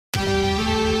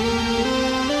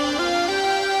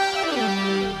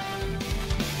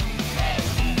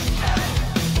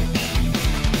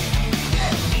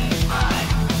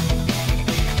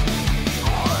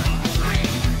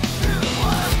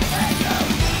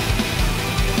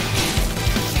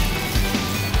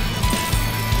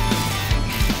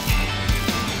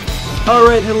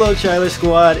Alright, hello Tyler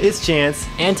Squad, it's Chance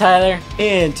and Tyler,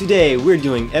 and today we're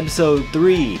doing episode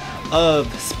 3 of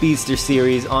Speedster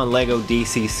series on LEGO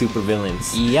DC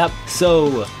Supervillains. Yep.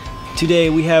 So, today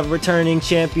we have returning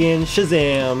champion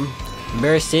Shazam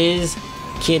versus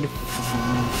Kid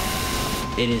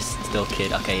it is still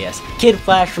Kid, okay, yes. Kid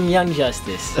Flash from Young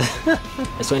Justice.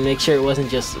 Just want to make sure it wasn't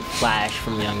just Flash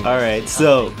from Young Justice. Alright,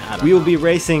 so we will be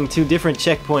racing to different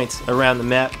checkpoints around the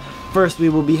map. First, we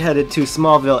will be headed to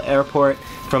Smallville Airport.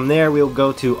 From there, we will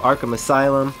go to Arkham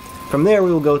Asylum. From there,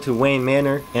 we will go to Wayne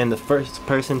Manor, and the first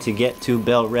person to get to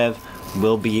Bell Rev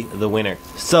will be the winner.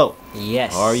 So,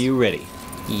 yes. Are you ready?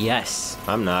 Yes.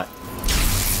 I'm not.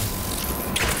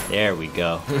 There we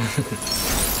go.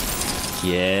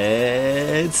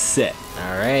 Get set.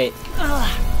 Alright.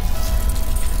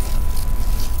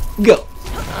 Go.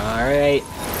 Alright.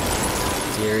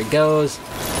 Here it goes.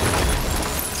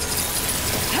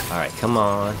 Alright, come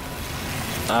on.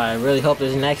 I really hope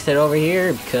there's an exit over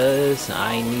here because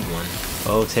I need one.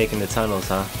 Oh, taking the tunnels,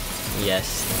 huh?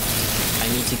 Yes. I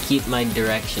need to keep my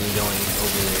direction going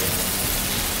over there.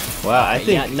 Wow, I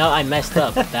think... Yeah, no, I messed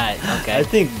up with that. Okay. I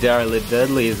think Darla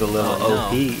Dudley is a little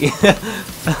OP.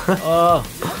 Oh.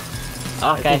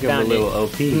 Okay, I think I'm a little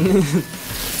OP.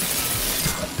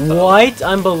 What?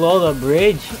 I'm below the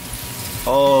bridge?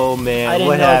 Oh, man. I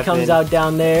didn't know it comes out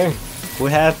down there.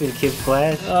 What happened, Kid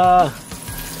Flash?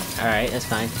 Alright, that's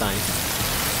fine, fine.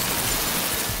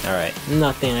 Alright.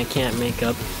 Nothing I can't make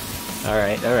up.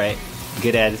 Alright, alright.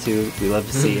 Good attitude. We love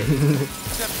to see it.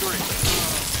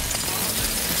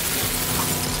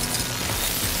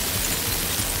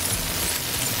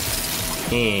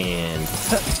 And...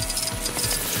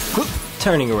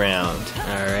 turning around.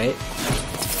 Alright.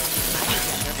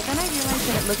 But then I realized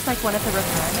that it looks like one of the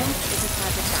requirements is a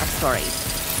tragic backstory.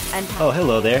 And oh,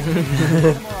 hello there.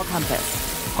 the moral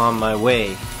compass. On my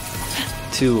way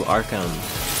to Arkham.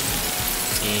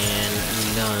 And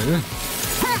done.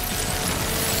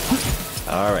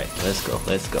 Alright, let's go,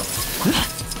 let's go.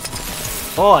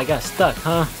 Oh, I got stuck,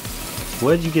 huh?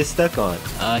 What did you get stuck on?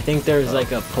 I think there's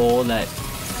like a pole that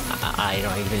I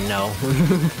don't even know.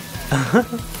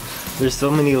 There's so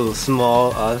many little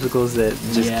small obstacles that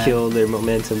just kill their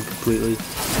momentum completely.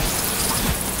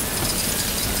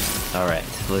 Alright,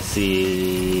 let's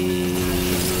see.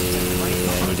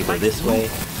 I need to go this way.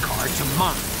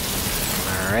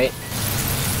 Alright.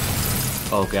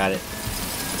 Oh, got it.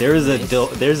 There's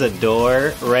a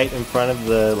door right in front of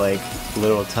the like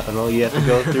little tunnel you have to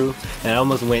go through, and I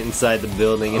almost went inside the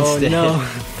building instead. Oh no.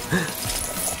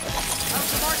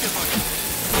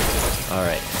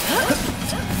 Alright.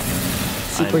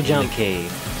 Super jump. In the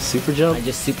cave. Super jump? I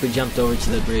just super jumped over to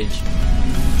the bridge.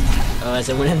 Oh, as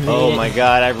I went and made Oh my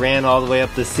god, I ran all the way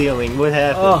up the ceiling. What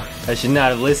happened? Oh. I should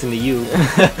not have listened to you.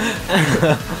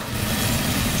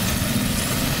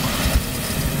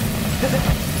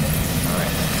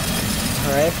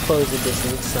 Alright, I've closed the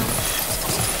distance, so...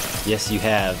 Yes, you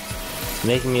have.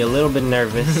 Making me a little bit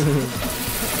nervous.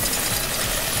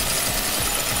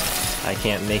 I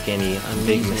can't make any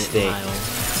big mistake.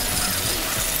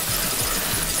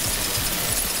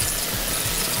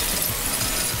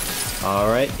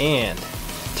 Alright, and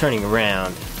turning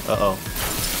around. Uh-oh.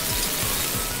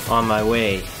 On my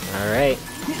way. Alright.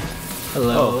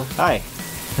 Hello. Oh, hi.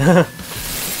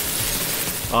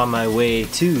 On my way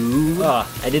to... Oh,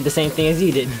 I did the same thing as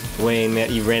you did. Wayne,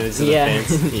 you ran into the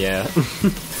fence? Yeah.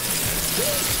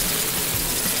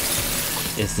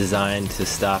 It's designed to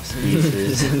stop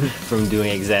speedsters from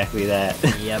doing exactly that.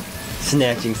 Yep.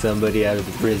 Snatching somebody out of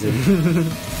the prison.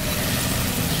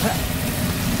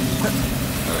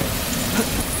 Alright.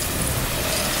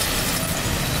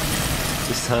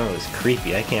 This tunnel is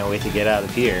creepy. I can't wait to get out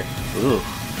of here. Ooh.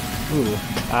 Ooh.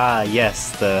 Ah,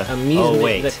 yes, the... amusement, oh,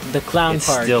 wait. The clown it's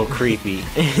park. Still creepy.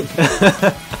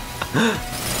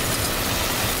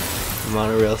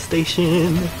 Monorail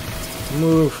station.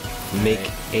 Move.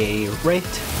 Make a right.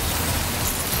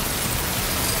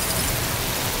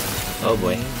 Oh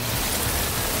boy.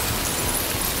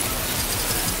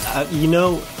 You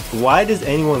know, why does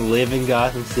anyone live in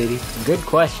Gotham City? Good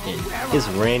question. It's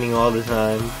raining all the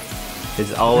time.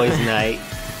 It's always night.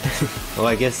 Well,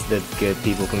 I guess that good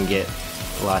people can get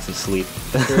lots of sleep.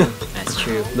 True. That's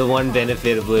true. The one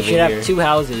benefit of living You should here. have 2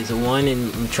 houses, one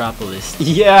in Metropolis.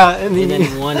 Yeah, and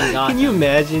then one in Gotham. Can you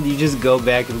imagine? You just go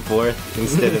back and forth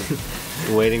instead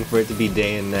of waiting for it to be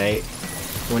day and night.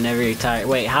 Whenever you're tired.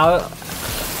 Wait, how...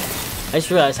 I just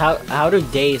realized, how do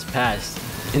days pass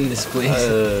in this place?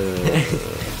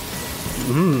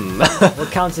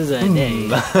 What counts as a day?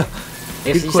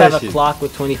 If you just have a clock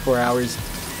with 24 hours.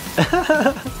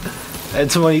 At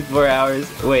 24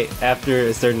 hours. Wait, after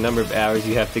a certain number of hours,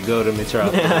 you have to go to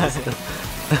Metropolis.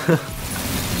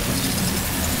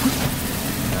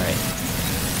 Alright.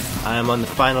 I am on the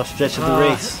final stretch of the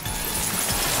race.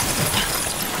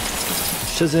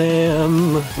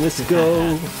 Shazam! Let's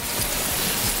go!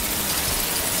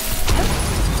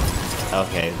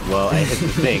 Okay, well, I hit the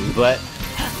thing, but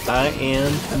I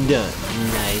am done.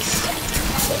 Nice.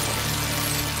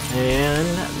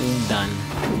 And done.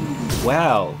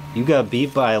 Wow, you got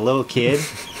beat by a little kid?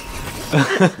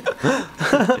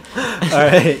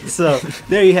 Alright, so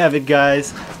there you have it,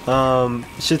 guys.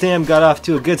 Shazam got off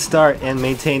to a good start and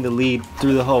maintained the lead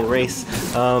through the whole race,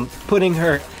 putting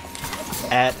her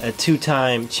at a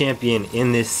 2-time champion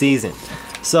in this season.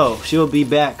 So she will be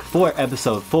back for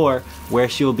episode 4, where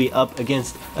she will be up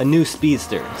against a new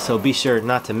Speedster. So be sure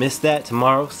not to miss that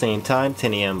tomorrow, same time,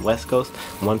 10 a.m. West Coast,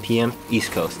 1 p.m.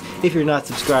 East Coast. If you're not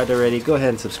subscribed already, go ahead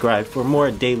and subscribe for more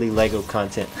daily LEGO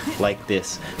content like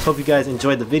this. Hope you guys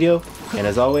enjoyed the video, and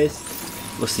as always,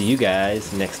 we'll see you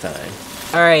guys next time.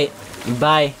 Alright,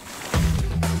 bye.